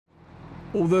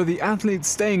Although the athletes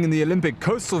staying in the Olympic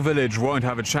coastal village won't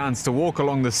have a chance to walk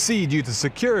along the sea due to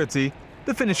security,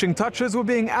 the finishing touches were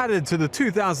being added to the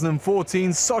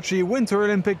 2014 Sochi Winter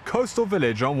Olympic coastal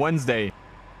village on Wednesday.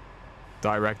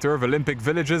 Director of Olympic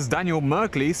Villages Daniel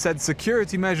Merkley said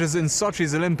security measures in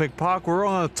Sochi's Olympic Park were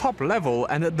on a top level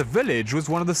and that the village was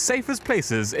one of the safest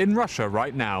places in Russia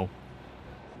right now.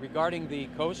 Regarding the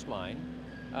coastline,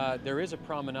 there is a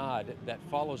promenade that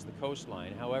follows the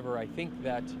coastline. However, I think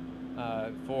that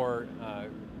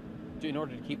in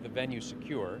order to keep the venue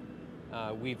secure,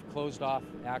 we've closed off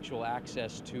actual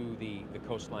access to the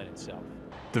coastline itself.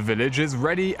 The village is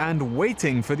ready and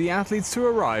waiting for the athletes to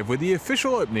arrive with the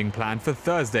official opening planned for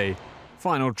Thursday.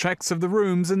 Final checks of the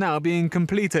rooms are now being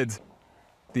completed.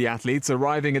 The athletes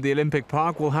arriving at the Olympic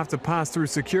Park will have to pass through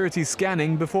security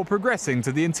scanning before progressing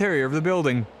to the interior of the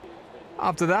building.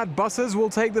 After that, buses will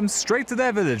take them straight to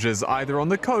their villages, either on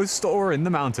the coast or in the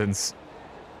mountains.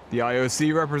 The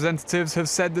IOC representatives have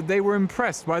said that they were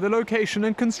impressed by the location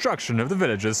and construction of the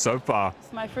villages so far.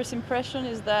 My first impression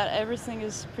is that everything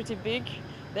is pretty big.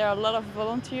 There are a lot of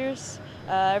volunteers,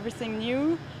 everything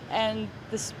new, and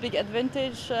this big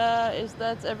advantage is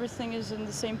that everything is in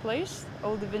the same place.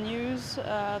 All the venues,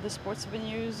 the sports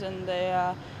venues and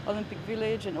the Olympic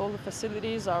Village and all the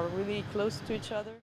facilities are really close to each other.